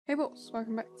Hey boss,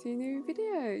 welcome back to a new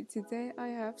video. Today I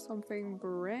have something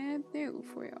brand new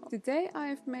for y'all. Today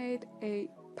I've made a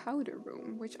powder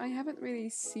room, which I haven't really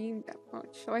seen that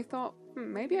much. So I thought,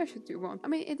 maybe I should do one. I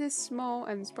mean, it is small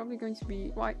and it's probably going to be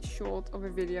quite short of a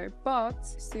video, but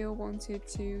still wanted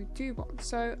to do one.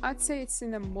 So I'd say it's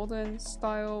in a modern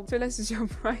style. So let's just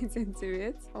jump right into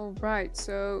it. Alright,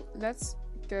 so let's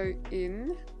go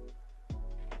in.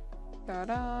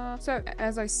 Ta-da! So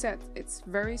as I said, it's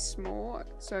very small.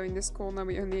 So in this corner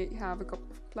we only have a couple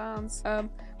of plants.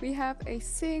 We have a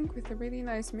sink with a really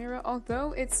nice mirror,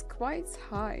 although it's quite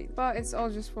high, but it's all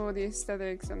just for the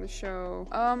aesthetics and the show.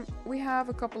 We have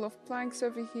a couple of planks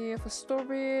over here for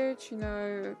storage, you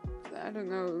know, I don't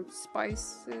know,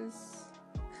 spices.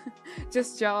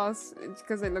 Just jars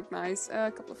because they look nice.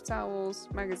 A couple of towels,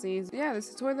 magazines. Yeah,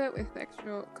 there's a toilet with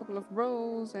extra couple of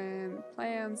rolls and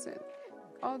plants and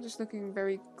all just looking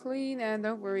very clean. And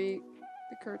don't worry,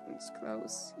 the curtains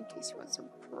close in case you want some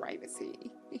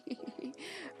privacy.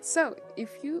 So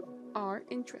if you are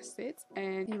interested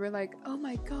and you were like, oh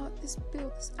my god, this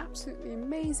build is absolutely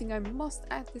amazing, I must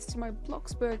add this to my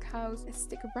Bloxburg house, and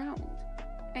stick around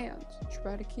and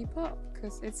try to keep up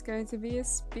because it's going to be a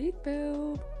speed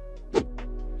build.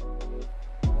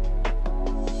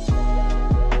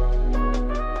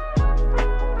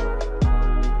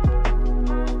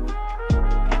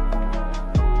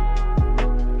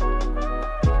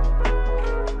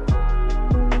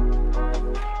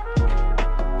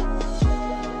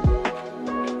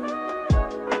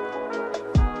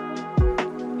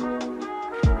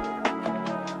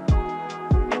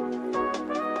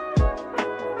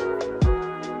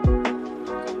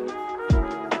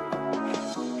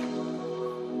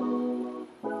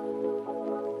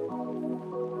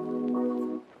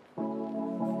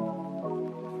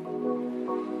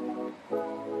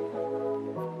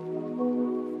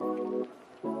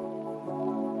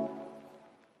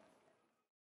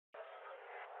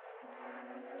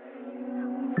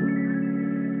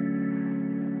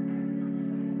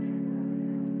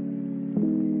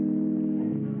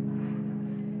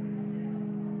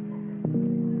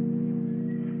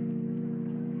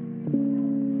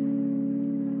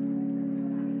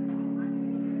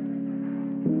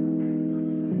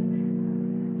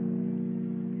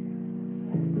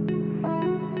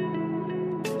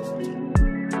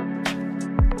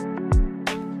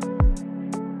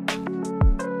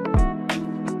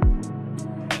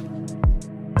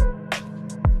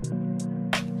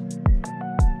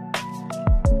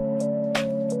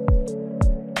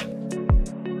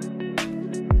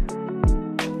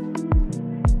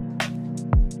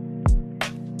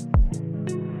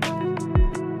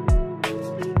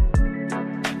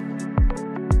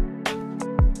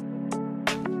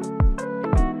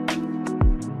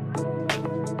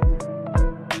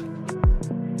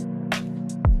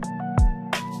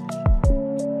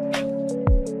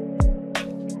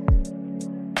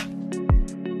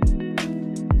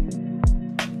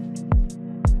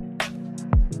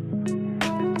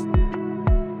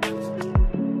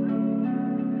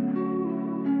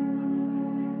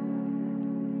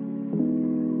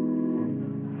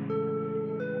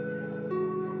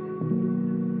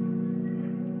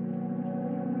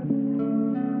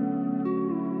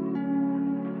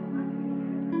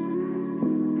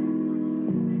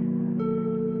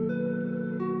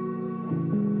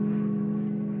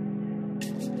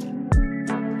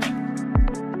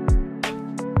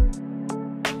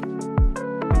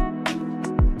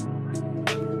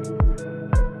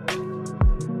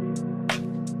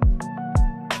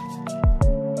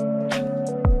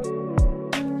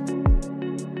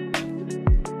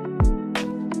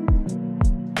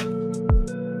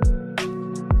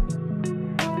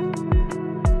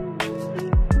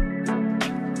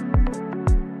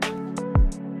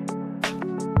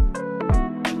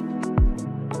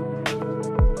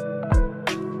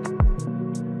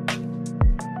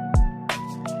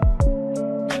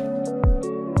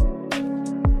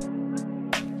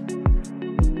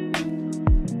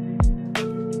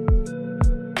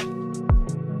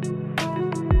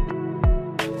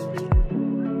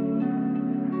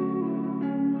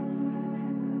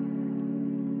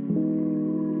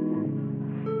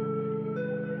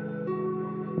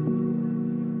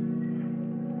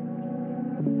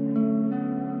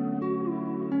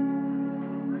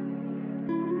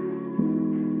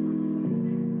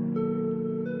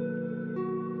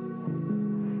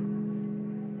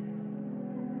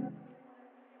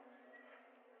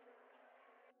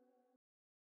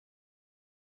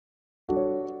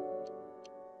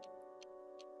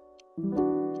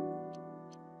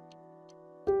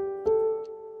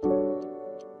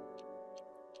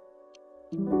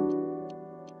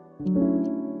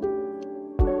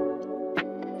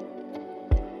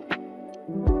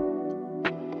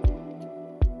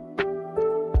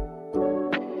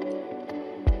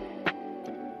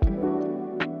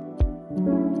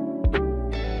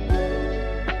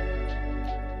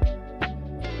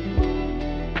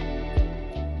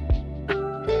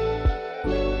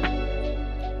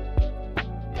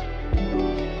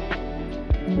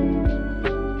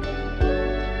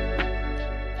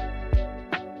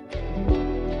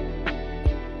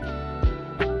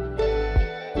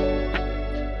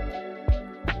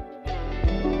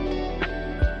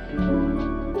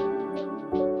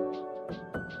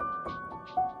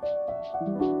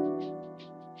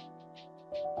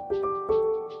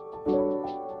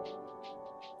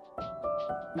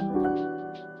 you.